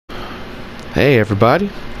Hey everybody,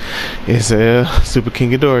 it's Super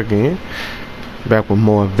King Adore again, back with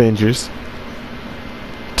more Avengers.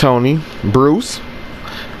 Tony, Bruce,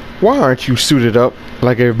 why aren't you suited up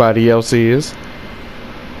like everybody else is?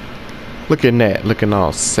 Look at that, looking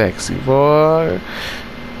all sexy, boy.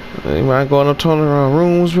 You mind going up to our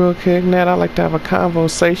rooms real quick, Nat? I'd like to have a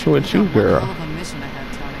conversation with you, girl. Hell of a mission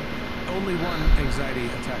ahead, Tony. Only one anxiety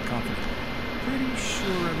attack confident. Pretty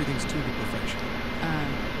sure everything's tuned to perfection.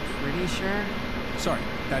 Pretty sure? Sorry,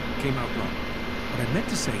 that came out wrong. What I meant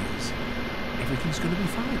to say is, everything's gonna be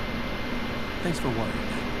fine. Thanks for worrying me.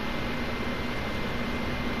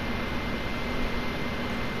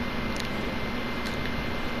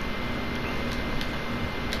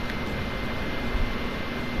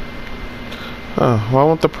 Why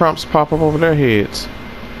won't the prompts pop up over their heads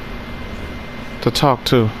to talk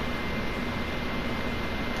to?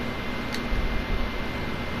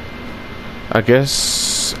 I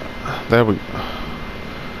guess there we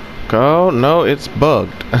go. No, it's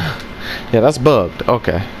bugged. Yeah, that's bugged.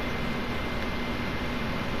 Okay.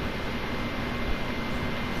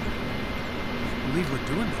 I believe we're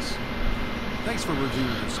doing this. Thanks for reviewing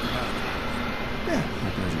your schematic. Yeah, my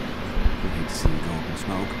pleasure. We'd hate to see you go up in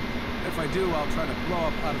smoke. If I do, I'll try to blow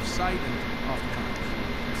up out of sight and off the comms.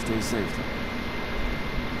 Stay safe, though.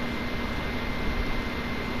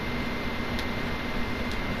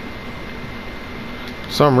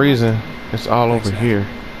 For some reason, it's all over here.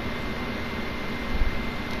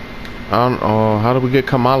 I don't know. How do we get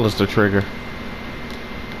Kamala's to trigger?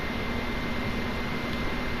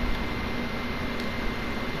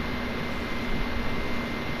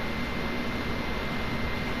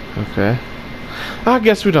 Okay. I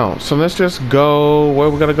guess we don't. So let's just go. Where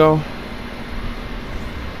we gotta go?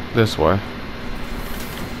 This way.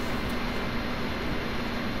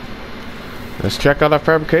 Let's check out our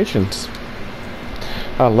fabrications.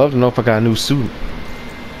 I'd love to know if I got a new suit.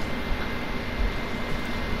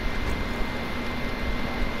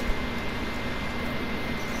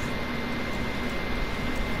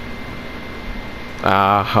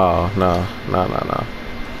 No.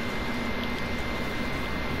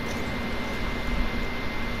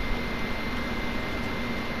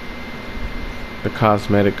 The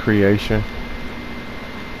cosmetic creation.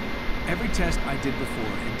 Every test I did before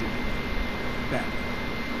ended badly.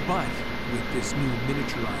 But with this new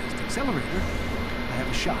miniaturized accelerator, I have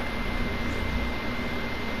a shot.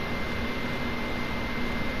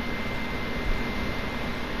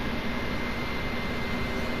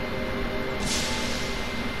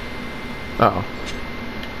 Uh-oh.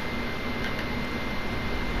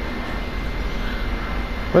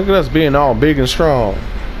 Look at us being all big and strong.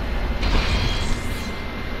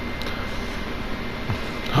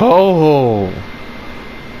 Oh.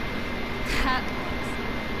 That looks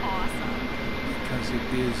awesome. Because it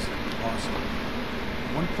is awesome.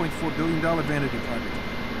 $1.4 billion vanity project.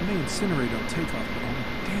 I may incinerate on takeoff, but I'm a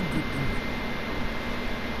damn good doing it.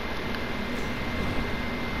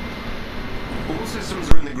 All systems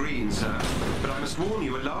are in the green, sir. But I must warn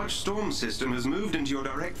you, a large storm system has moved into your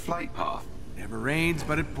direct flight path. Never rains,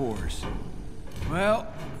 but it pours. Well,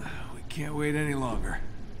 we can't wait any longer.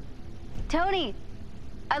 Tony,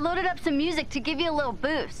 I loaded up some music to give you a little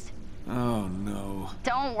boost. Oh, no.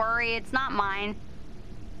 Don't worry, it's not mine.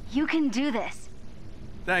 You can do this.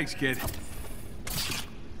 Thanks, kid.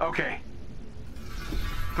 Okay.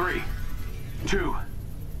 3, 2,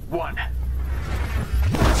 1.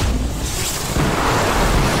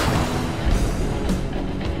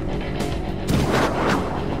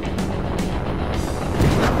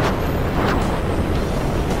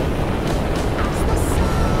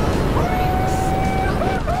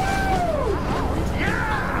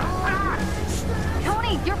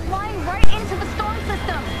 Tony, you're flying right into the storm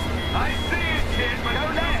system. I see it, kid, but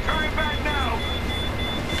don't turn back now.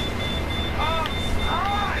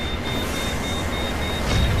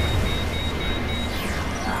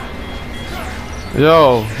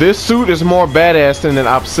 Yo, this suit is more badass than an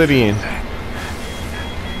obsidian.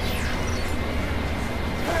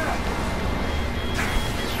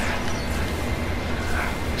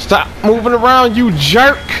 Stop moving around, you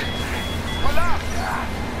jerk!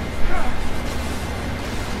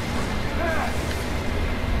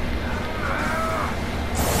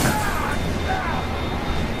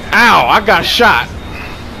 Ow, I got shot.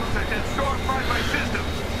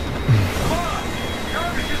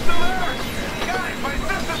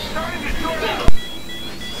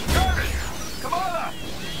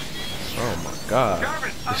 Oh my god,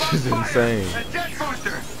 this is insane.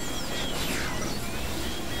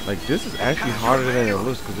 Like, this is actually harder than it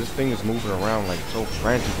looks because this thing is moving around like so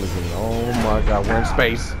frantically. Oh my god, we're in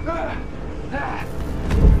space.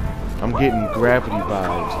 I'm getting gravity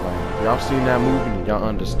vibes. Like, y'all seen that movie, y'all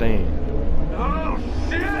understand. Oh,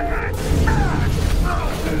 shit!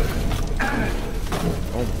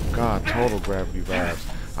 Oh my god, total gravity vibes.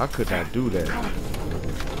 I could not do that.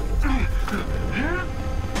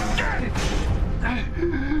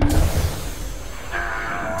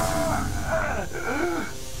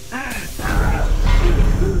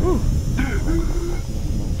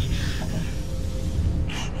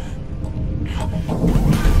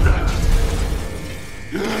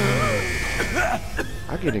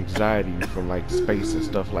 I get anxiety from like space and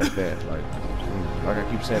stuff like that. Like I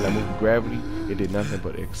keep saying, that movie Gravity, it did nothing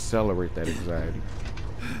but accelerate that anxiety.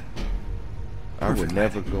 I would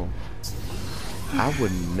never go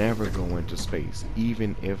into space,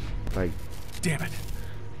 even if like. Damn it!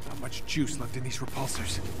 Not much juice left in these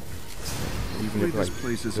repulsors. Even if like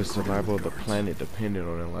the survival of the planet depended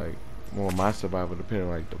on it, like, well, my survival depended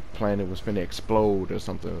on like the planet was finna explode or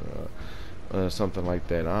something. Something like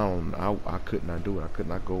that. I could not do it. I could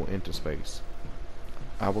not go into space.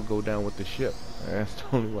 I would go down with the ship. That's the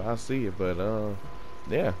only way I see it. But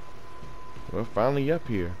yeah, we're finally up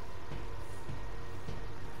here.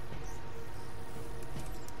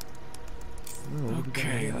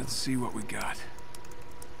 Okay, let's see what we got.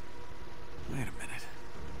 Wait a minute.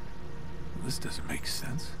 This doesn't make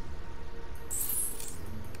sense.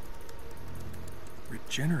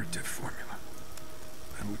 Regenerative formula.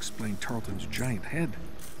 That'll explain Tarleton's giant head.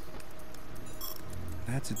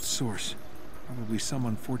 That's its source. Probably some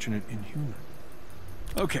unfortunate inhuman.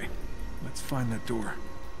 Okay, let's find that door.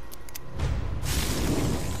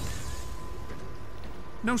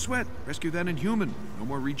 No sweat. Rescue that inhuman. No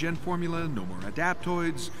more regen formula, no more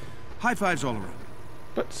adaptoids. High fives all around.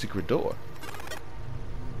 But secret door.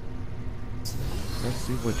 Let's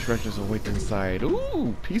see what treasures await inside.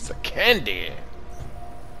 Ooh, piece of candy.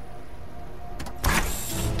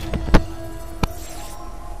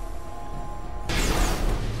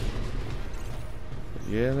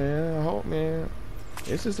 Yeah, man, I hope, man.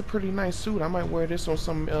 This is a pretty nice suit. I might wear this on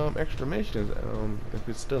some extra missions, if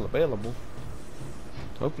it's still available.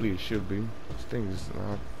 Hopefully it should be. This thing is,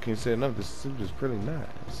 I can't say enough, this suit is pretty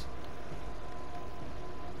nice.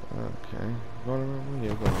 Okay. Going around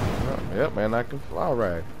here, going around. Yep, man, I can fly.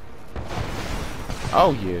 Alright.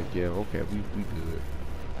 Oh, yeah, okay, we good.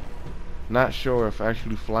 Not sure if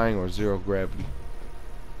actually flying or zero gravity.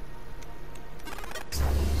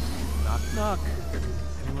 Knock, knock.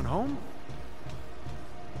 Anyone home?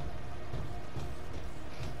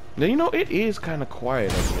 Now, you know, it is kind of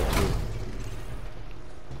quiet up here, too.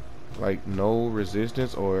 Like, no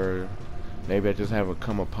resistance, or maybe I just haven't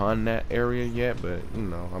come upon that area yet, but, you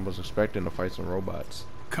know, I was expecting to fight some robots.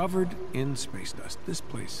 Covered in space dust. This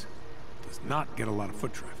place does not get a lot of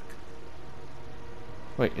foot traffic.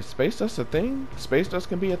 Wait, is space dust a thing? Space dust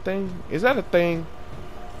can be a thing? Is that a thing?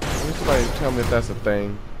 Can somebody tell me if that's a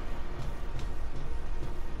thing?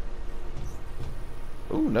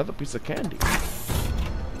 Ooh, another piece of candy.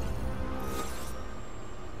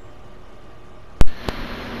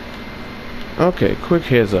 Okay, quick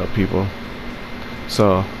heads up, people.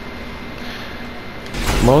 So,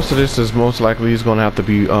 most of this is most likely is gonna have to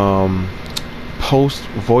be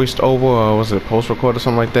voiced over, or was it post recorded or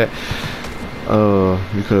something like that?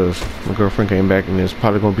 Because my girlfriend came back and there's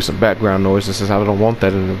probably gonna be some background noise, and since I don't want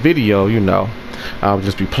that in the video, you know, I'll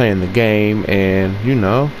just be playing the game, and you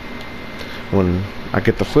know, when I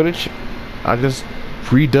get the footage, I just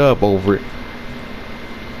redub over it.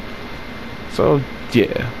 So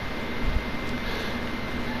yeah,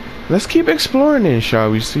 let's keep exploring then,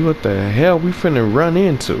 shall we? See what the hell we finna run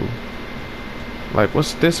into. Like,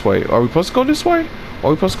 what's this way? Are we supposed to go this way?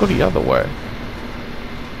 Or are we supposed to go the other way?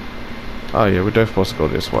 Oh yeah, we're definitely supposed to go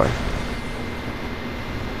this way.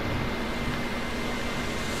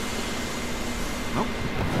 Nope,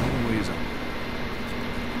 only way is up.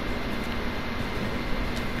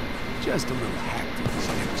 Just a little hack to this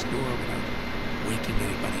next door without waking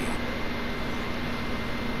anybody up.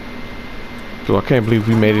 So I can't believe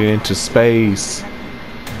we made it into space.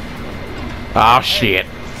 Oh shit.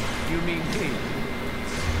 You mean me?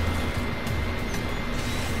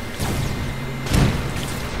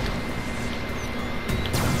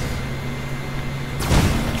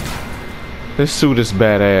 This suit is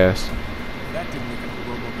badass. That didn't look at the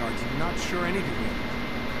robo-guards. I'm not sure anything will.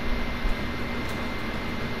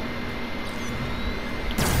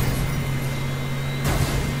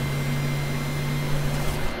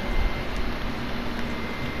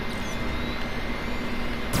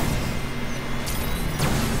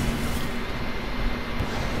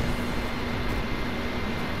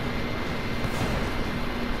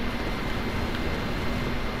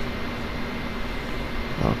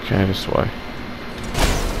 Okay, this way.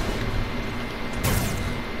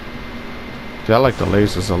 See, I like the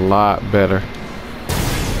lasers a lot better.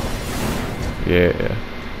 Yeah.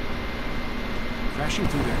 Crashing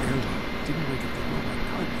through their airlock didn't wake up the robot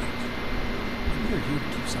guard wings. Maybe they're here to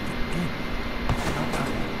keep something in. Not out.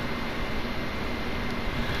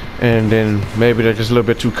 And then maybe they're just a little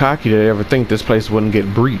bit too cocky to ever think this place wouldn't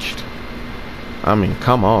get breached. I mean,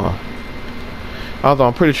 come on. Although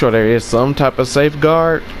I'm pretty sure there is some type of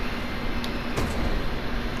safeguard.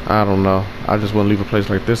 I don't know. I just wouldn't leave a place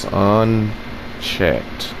like this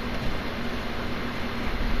unchecked.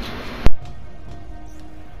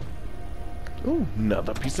 Ooh,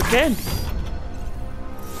 another piece of candy.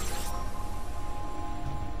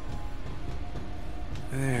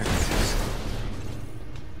 There it is.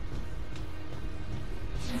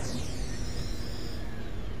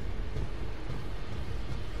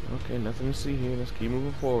 Okay, nothing to see here. Let's keep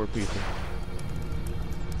moving forward, people.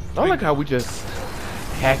 I like how we just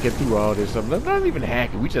hack it through all this stuff. Not even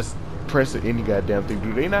hack it. We just press it any goddamn thing.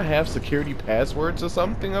 Do they not have security passwords or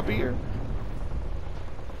something up here?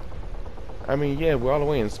 I mean, yeah, we're all the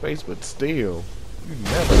way in space, but still, you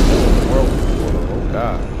never know the world before. Oh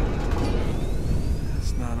God.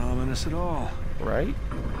 That's not ominous at all. Right?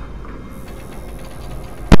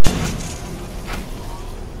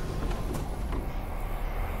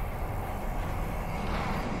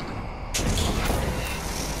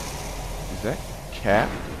 Is that Cap?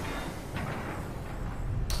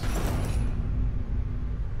 Oh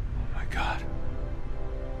my God.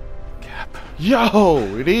 Cap. Yo,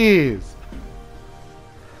 it is.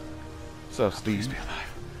 What's up, Please Steve? be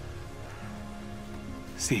alive.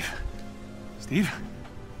 Steve. Steve?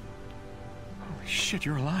 Holy shit,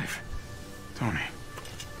 you're alive. Tony,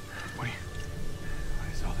 What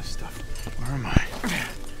is all this stuff? where am I?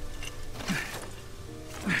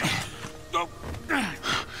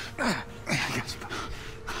 I got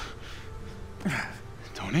you.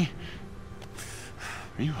 Tony?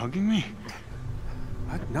 Are you hugging me?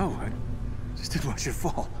 What? No, I just didn't want you to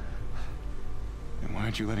fall. Then why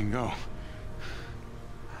aren't you letting go?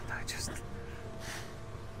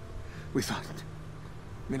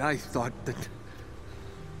 I thought that...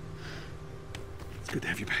 It's good to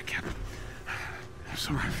have you back, Captain. I'm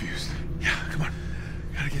so confused. Yeah, come on.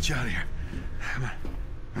 Gotta get you out of here. Come on.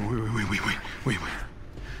 Wait.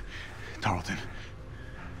 Tarleton.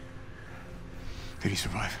 Did he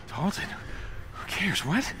survive? Tarleton? Who cares?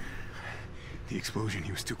 What? The explosion,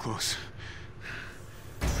 he was too close.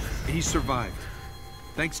 He survived.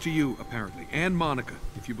 Thanks to you, apparently. And Monica,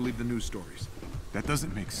 if you believe the news stories. That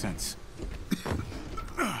doesn't make sense.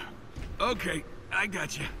 Okay, I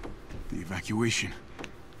got you. The evacuation.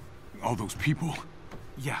 All those people.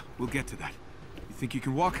 Yeah, we'll get to that. You think you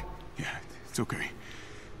can walk? Yeah, it's okay.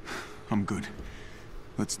 I'm good.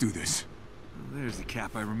 Let's do this. There's the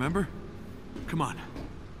Cap I remember. Come on.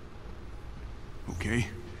 Okay?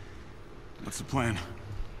 What's the plan?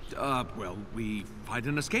 Well, we find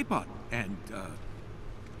an escape pod and,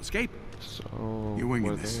 escape. So You're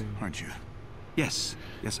winging were this, they- aren't you? Yes,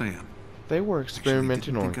 I am. They were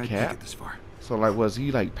experimenting Actually, on didn't think I'd make Cap. it this far. So like, was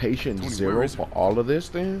he like patient Tony, where zero is it? for all of this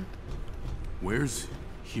then? Where's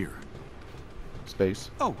here? Space.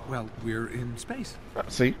 Oh, well, we're in space.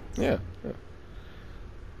 See? Yeah.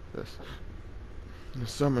 This. The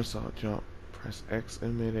somersault jump. Press X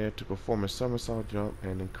in midair to perform a somersault jump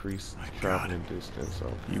and increase My traveling distance. So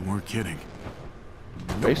You weren't kidding.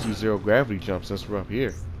 basically zero gravity jump since we're up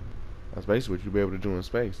here. That's basically what you'll be able to do in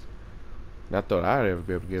space. And I thought I'd ever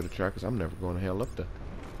be able to give it a try because I'm never going to hell up there.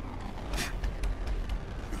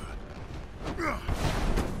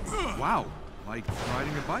 Wow, like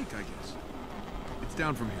riding a bike, I guess. It's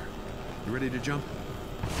down from here. You ready to jump?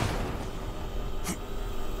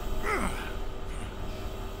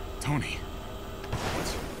 Tony.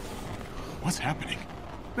 What's happening?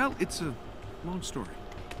 Well, it's a long story.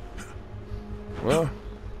 Well,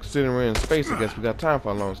 considering we're in space, I guess we got time for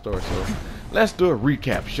a long story. So let's do a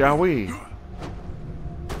recap, shall we?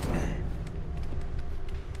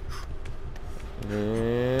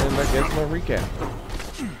 And I guess my recap.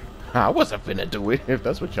 I wasn't finna do it if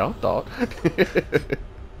that's what y'all thought.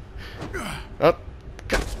 Oh,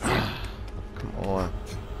 come on.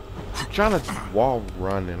 I'm trying to wall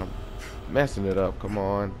run and I'm messing it up. Come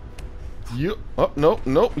on. You. Oh, no.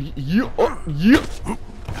 You. Oh, you.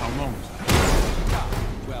 How long was that?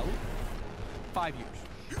 Well, 5 years.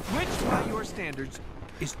 Which, by your standards,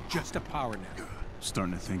 is just a power nap.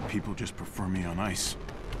 Starting to think people just prefer me on ice.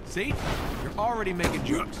 See? You're already making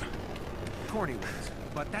jokes. Corny ones.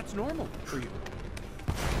 But that's normal for you.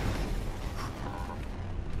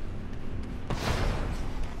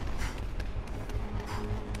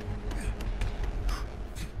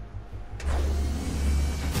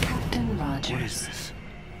 Rogers.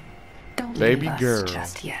 Don't Baby leave us girl.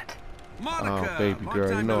 just yet. Monica, Oh, baby long girl,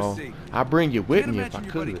 time you no know, see. I'd bring you with Can't me if I imagine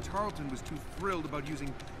your buddy could. Tarleton was too thrilled about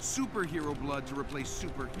using superhero blood to replace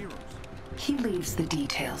superheroes. He leaves the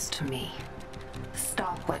details to me.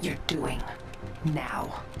 Stop what you're doing.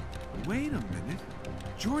 Now. Wait a minute.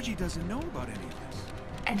 Georgie doesn't know about any of this.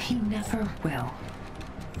 And he never will.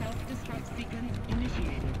 Self-destruct sequence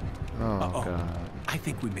initiated. Oh, God. I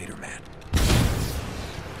think we made her mad.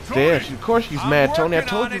 Yeah, of course she's mad, Tony. I working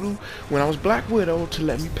told on you when I was Black Widow to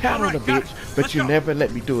let me pat on the got bitch, it. but Let's you go. never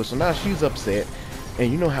let me do it. So now she's upset.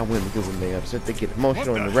 And you know how women do when they're upset. They get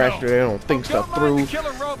emotional and irrational. They don't think stuff through.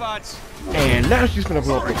 Killer robots. And now she's gonna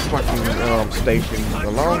blow up the fucking station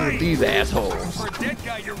along with these assholes. For a dead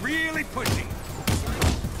guy, you're really pushing.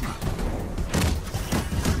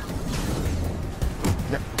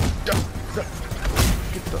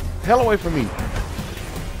 Get the hell away from me.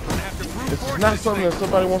 This is not something that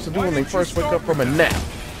somebody wants to do when they first wake up from a nap.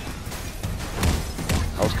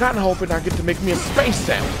 I was kind of hoping I get to make me a space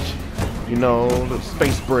sandwich. You know, little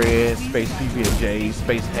space bread, space PB&J,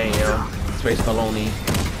 space ham, space bologna,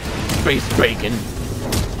 space bacon.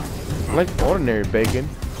 I like ordinary bacon,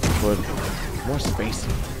 but more spacey,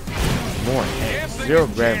 more enhanced. Zero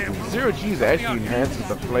gravity, zero G's actually enhances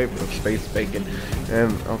the flavor of space bacon.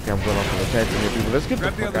 And okay, I'm going off on a tangent here, people. Let's get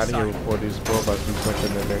the fuck out of here before these robots do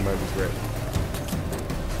something that they might regret.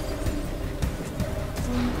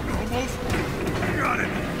 Got it.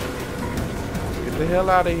 Get the hell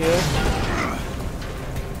out of here.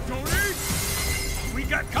 Tony, we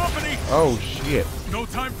got company. Oh shit. No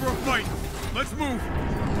time for a fight. Let's move.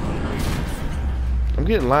 I'm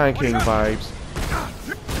getting Lion King vibes.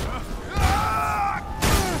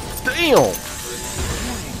 Damn!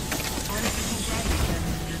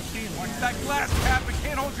 Watch that glass cap. It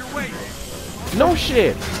can't hold your weight. No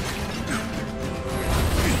shit!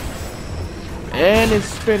 And it's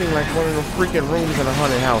spinning like one of the freaking rooms in a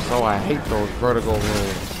haunted house. Oh, I hate those vertical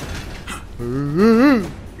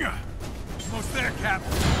rooms. Almost there, Cap.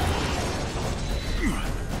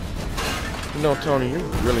 You know, Tony, you're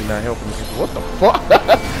really not helping me. What the fuck?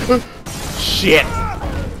 Shit!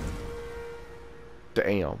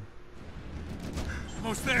 Damn.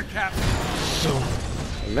 Almost there, Cap. So,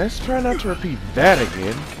 let's try not to repeat that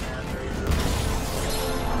again.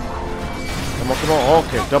 Come on, come on.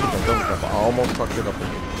 Okay, double jump. I almost fucked it up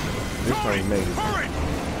again. This time we made it. Hurry!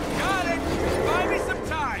 Got it! Buy me some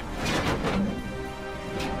time!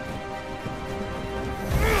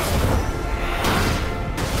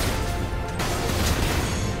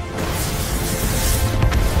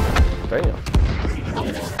 Damn.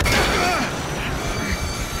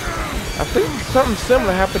 I think something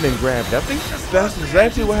similar happened in Gravity. I think that's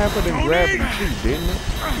exactly what happened in Gravity too, didn't it?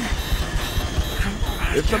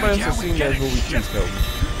 If somebody else has seen that movie, please tell me.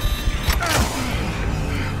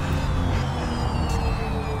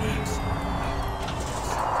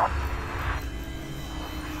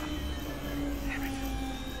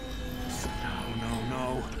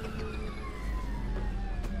 No.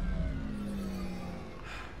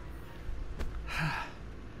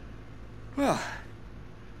 Well,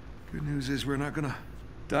 good news is we're not gonna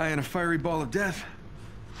die in a fiery ball of death.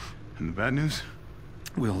 And the bad news?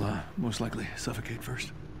 We'll most likely suffocate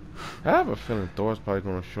first. I have a feeling Thor's probably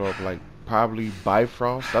gonna show up like probably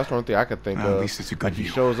Bifrost. That's the only thing I could think Well, of. at least it's a good like he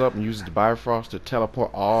view. shows up and uses the Bifrost to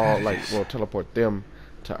teleport all teleport them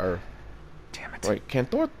to Earth. Damn it. Wait, can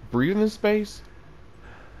Thor breathe in space?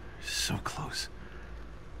 So close.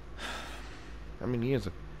 I mean, he is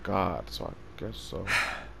a god, so I guess so.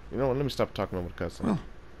 You know what? Let me stop talking over the cussing. Well,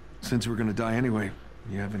 since we're gonna die anyway,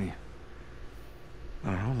 you have any,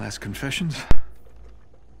 I don't know, last confessions?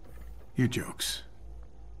 Your jokes.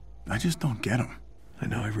 I just don't get them. I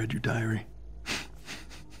know, I read your diary.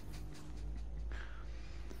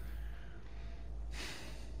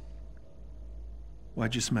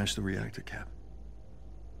 Why'd you smash the reactor, Cap?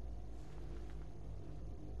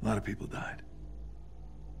 A lot of people died.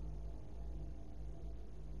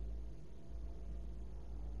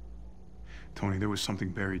 Tony, there was something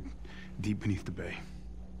buried deep beneath the bay.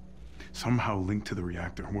 Somehow linked to the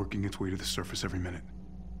reactor, working its way to the surface every minute.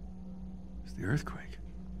 It's the earthquake.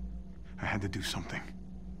 I had to do something.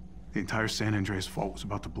 The entire San Andreas fault was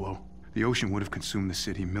about to blow. The ocean would have consumed the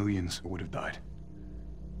city. Millions would have died.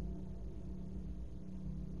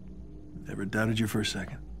 Never doubted you for a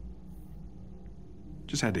second.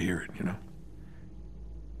 Just had to hear it, you know?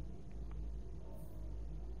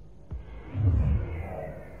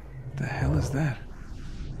 The hell is that?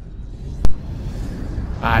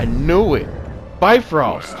 I knew it.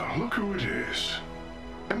 Bifrost. Well, look who it is.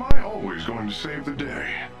 Am I always going to save the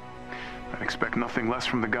day? I expect nothing less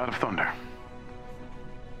from the God of Thunder.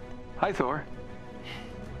 Hi, Thor.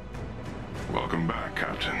 Welcome back,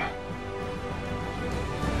 Captain.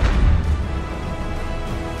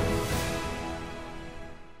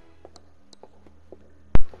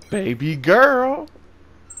 Babygirl.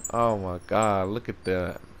 Oh my God, look at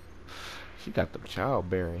that. She got them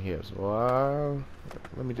childbearing hips. Wow.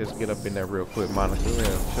 Let me just get up in there real quick, Monica.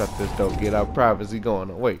 Shut this door. Get our privacy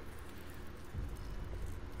going. Wait.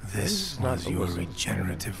 This was your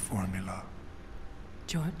regenerative formula.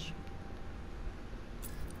 George?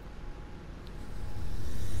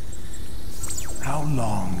 How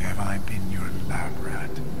long have I been your lab rat?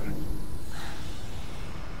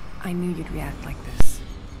 I knew you'd react like this.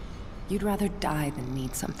 You'd rather die than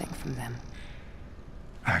need something from them.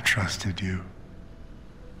 I trusted you.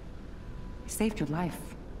 I saved your life.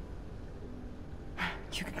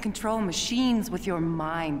 You can control machines with your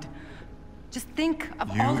mind. Just think of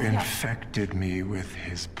all You the... infected me with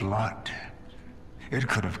his blood. It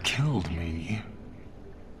could have killed me.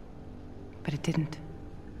 But it didn't.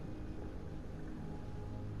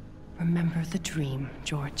 Remember the dream,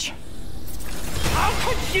 George. How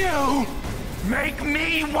could you make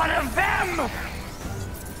me one of them?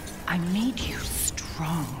 I made you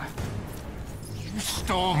strong. You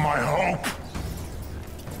stole my hope.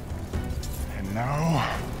 And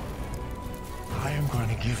now, I am going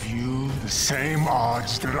to give you the same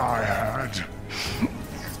odds that I had.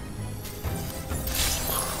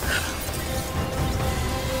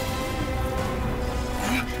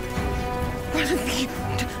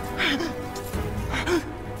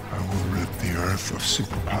 I will rid the Earth of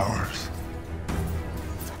superpowers.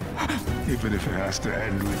 Even if it has to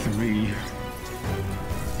end with me.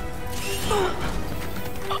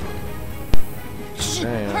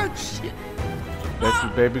 Damn. Bet you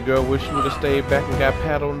Babygirl wish you would have stayed back and got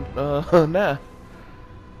paddled now.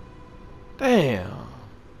 Damn.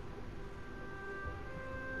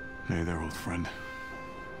 Hey there, old friend.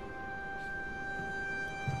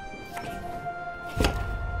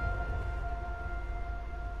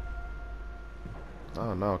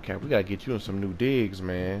 Oh no, Cap, we gotta get you in some new digs,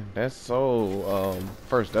 man. That's so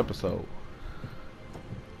first episode.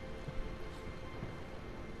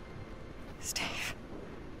 Steve.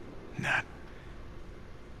 Nat.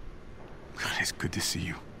 God, it's good to see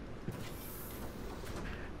you.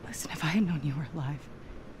 Listen, if I had known you were alive,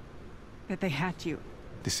 that they had you.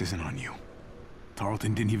 This isn't on you.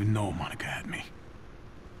 Tarleton didn't even know Monica had me.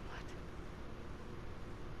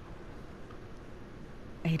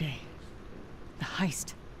 What? A-Day. The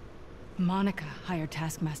heist. Monica hired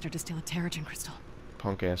Taskmaster to steal a Terrigen crystal.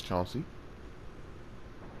 Punk ass Chauncey.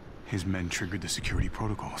 His men triggered the security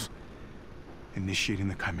protocols, initiating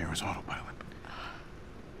the Chimera's autopilot.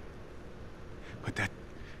 But that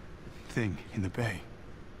thing in the bay,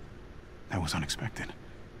 that was unexpected.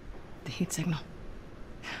 The heat signal.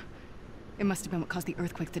 It must have been what caused the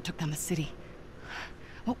earthquake that took down the city.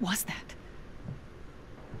 What was that?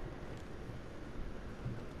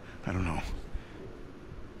 I don't know.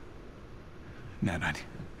 Nat,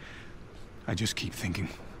 I just keep thinking,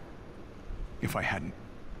 if I hadn't,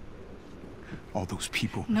 all those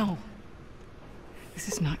people... No. This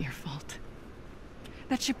is not your fault.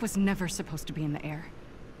 That ship was never supposed to be in the air.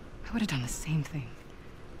 I would have done the same thing.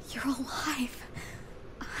 You're alive.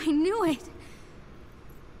 I knew it.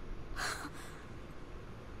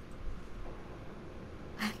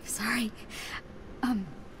 I'm sorry.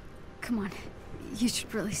 Come on. You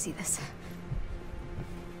should really see this.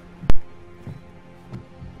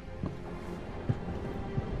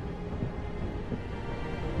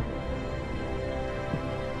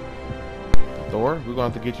 Thor, we're gonna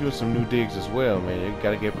have to get you in some new digs as well, man. You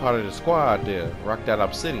gotta get part of the squad there. Rock that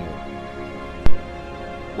obsidian.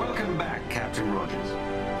 Welcome back, Captain Rogers.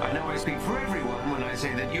 I know I speak for everyone when I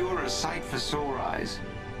say that you're a sight for sore eyes.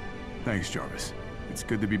 Thanks, Jarvis. It's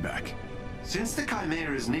good to be back. Since the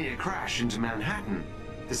Chimera's near crash into Manhattan,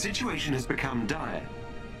 the situation has become dire.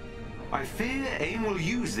 I fear AIM will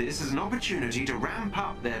use this as an opportunity to ramp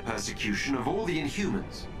up their persecution of all the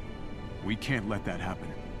Inhumans. We can't let that happen.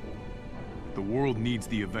 The world needs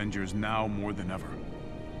the Avengers now more than ever.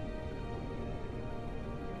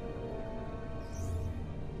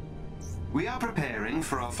 We are preparing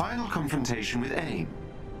for our final confrontation with AIM.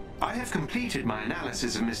 I have completed my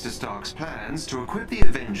analysis of Mr. Stark's plans to equip the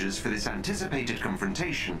Avengers for this anticipated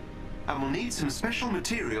confrontation, and will need some special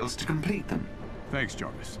materials to complete them. Thanks,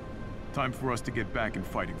 Jarvis. Time for us to get back in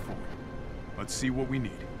fighting form. Let's see what we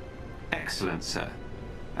need. Excellent, sir.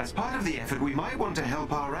 As part of the effort, we might want to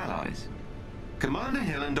help our allies. Commander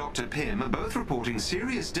Hill and Dr. Pym are both reporting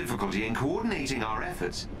serious difficulty in coordinating our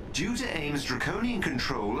efforts due to AIM's draconian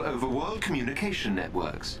control over world communication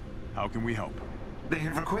networks. How can we help? They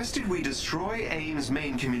have requested we destroy AIM's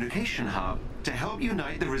main communication hub to help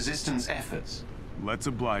unite the Resistance efforts. Let's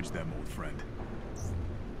oblige them, old friend.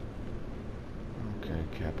 Okay,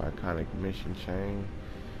 Cap iconic mission chain.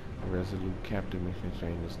 Resolute Captain mission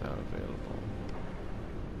chain is now available.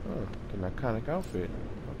 Oh, an iconic outfit.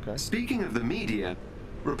 Okay. Speaking of the media,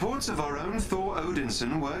 reports of our own Thor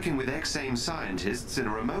Odinson working with ex-AIM scientists in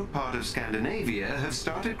a remote part of Scandinavia have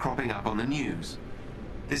started cropping up on the news.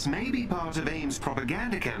 This may be part of AIM's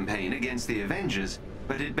propaganda campaign against the Avengers,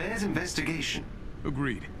 but it bears investigation.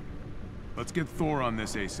 Agreed. Let's get Thor on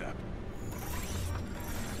this ASAP.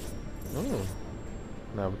 Oh.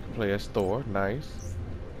 Now we can play as Thor. Nice.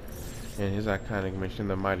 And his iconic mission,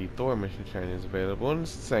 the Mighty Thor mission chain, is available. And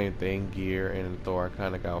it's the same thing, gear and the Thor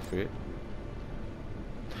iconic outfit.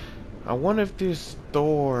 I wonder if this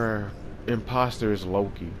Thor imposter is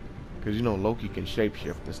Loki. Because, you know, Loki can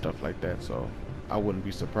shapeshift and stuff like that. So I wouldn't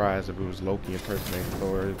be surprised if it was Loki impersonating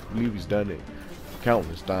Thor. I believe he's done it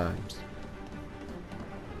countless times.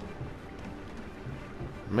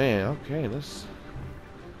 Man, okay, let's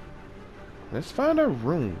find our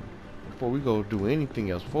room before we go do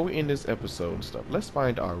anything else. Before we end this episode and stuff, let's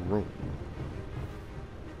find our room.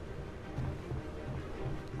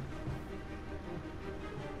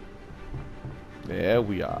 There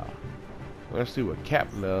we are. Let's see what Cap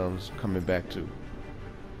loves coming back to.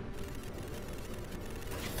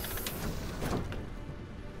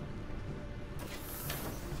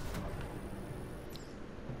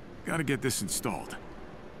 Gotta get this installed.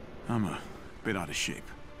 I'm a bit out of shape.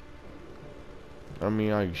 I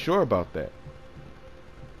mean, are you sure about that?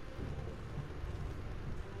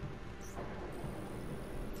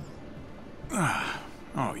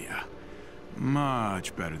 Oh yeah.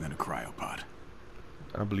 Much better than a cryopod.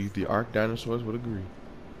 I believe the Ark dinosaurs would agree.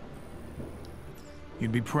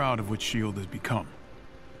 You'd be proud of what S.H.I.E.L.D. has become.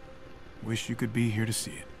 Wish you could be here to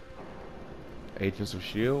see it. Agents of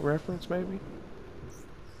S.H.I.E.L.D. reference, maybe?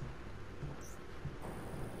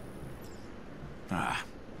 Ah,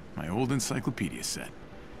 my old encyclopedia set.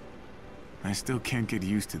 I still can't get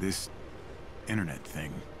used to this internet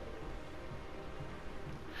thing.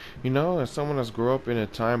 You know, as someone that's grew up in a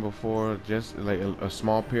time before, just like a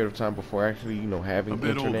small period of time before actually, you know, having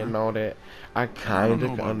internet older. and all that, I kind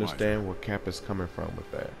of understand where Cap is coming from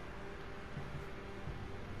with that.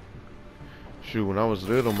 Shoot, when I was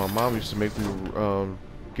little, my mom used to make me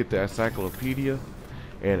get the encyclopedia,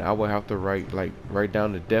 and I would have to write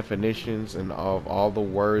down the definitions and of all the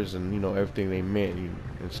words and, you know, everything they meant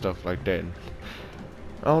and stuff like that. And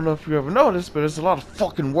I don't know if you ever noticed, but there's a lot of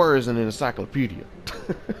fucking words in an encyclopedia.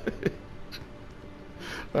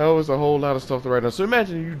 That was a whole lot of stuff to write down. So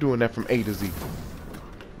imagine you doing that from A to Z.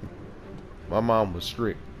 My mom was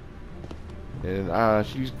strict, and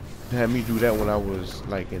she had me do that when I was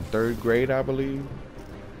like in 3rd grade, I believe.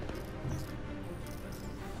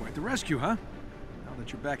 Quite the rescue, huh? Now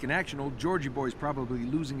that you're back in action, old Georgie boy's probably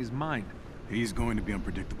losing his mind. He's going to be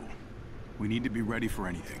unpredictable. We need to be ready for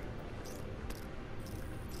anything.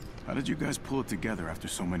 How did you guys pull it together after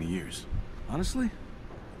so many years? Honestly,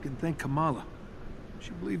 I can thank Kamala. She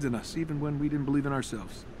believed in us, even when we didn't believe in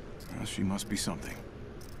ourselves. Well, she must be something.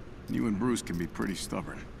 You and Bruce can be pretty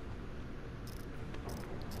stubborn.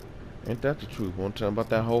 Ain't that the truth? Want to tell them about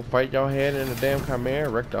that whole fight y'all had in the damn Chimera,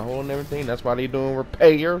 wrecked the hole and everything? That's why they doing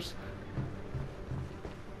repairs?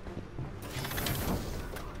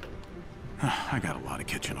 I got a lot of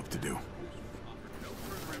catching up to do. No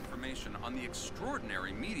further information on the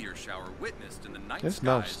extraordinary meteor shower witnessed in the night It's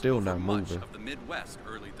not skies still over not much moving. of the Midwest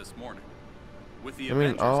early this morning. With the I mean, in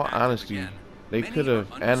Avengers all active honesty, again, they many could are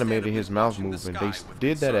have animated his mouth understandably moving. watching They the sky did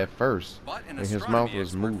with that concern. at first, But an and his astronomy mouth was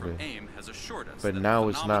expert from moving. AIM has assured us But that now a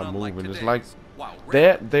it's not phenomenon like moving. It's today's, like while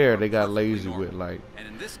rare, there are they got perfectly lazy normal. with, like, And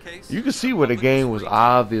in this case, you can see the where the public game was was free to,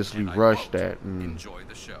 obviously and I rushed quote, at, and enjoy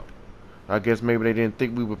the show. I guess maybe they didn't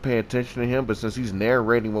think we would pay attention to him, but since he's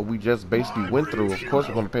narrating what we just basically went through, of course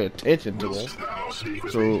we're going to pay attention to him.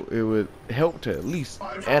 So it would help to at least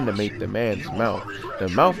animate the man's mouth. The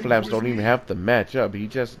mouth flaps don't even have to match up. It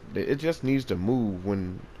just needs to move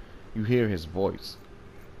when you hear his voice.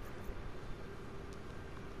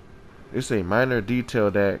 It's a minor detail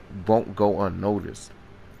that won't go unnoticed.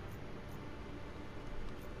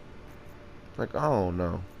 Like, I don't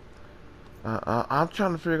know. I'm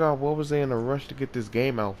trying to figure out what was they in a rush to get this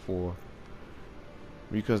game out for.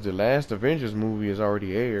 Because the last Avengers movie is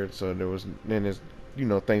already aired, so then it's, you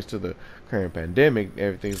know, thanks to the current pandemic,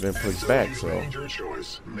 everything's been pushed back, so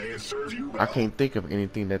I can't think of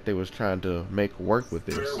anything that they was trying to make work with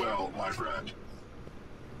this. Farewell, my friend.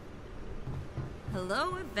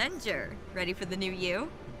 Hello, Avenger. Ready for the new you?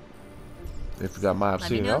 If you got my Let me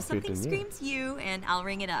obsidian know if outfit, something then yeah. screams you, and I'll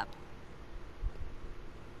ring it up.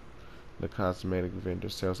 The cosmetic vendor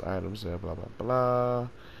sells items there, blah, blah, blah.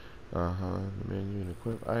 The menu and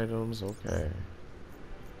equip items, okay.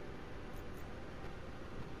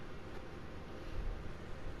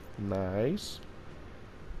 Nice.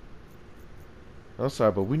 I'm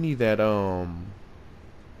sorry, but we need that,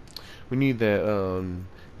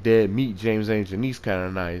 dead meat James and Janice kind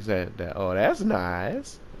of nice. Oh, that's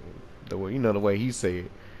nice. The way, the way he said.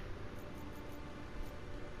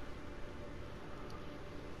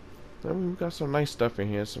 I mean, we got some nice stuff in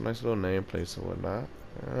here, some nice little nameplates and whatnot.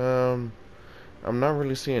 I'm not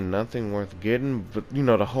really seeing nothing worth getting, but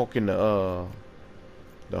the Hulk and the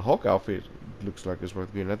Hulk outfit looks like it's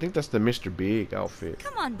worth getting. I think that's the Mr. Big outfit.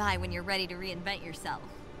 Come on by when you're ready to reinvent yourself.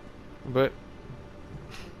 But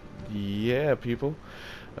yeah, people.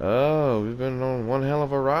 Oh, we've been on one hell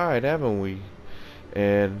of a ride, haven't we?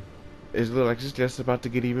 And it looks like it's just about to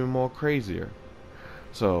get even more crazier.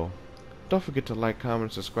 So don't forget to like,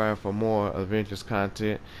 comment, subscribe for more Avengers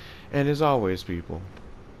content. And as always, people,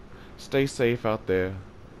 stay safe out there.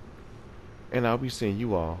 And I'll be seeing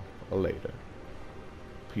you all later.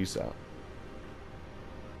 Peace out.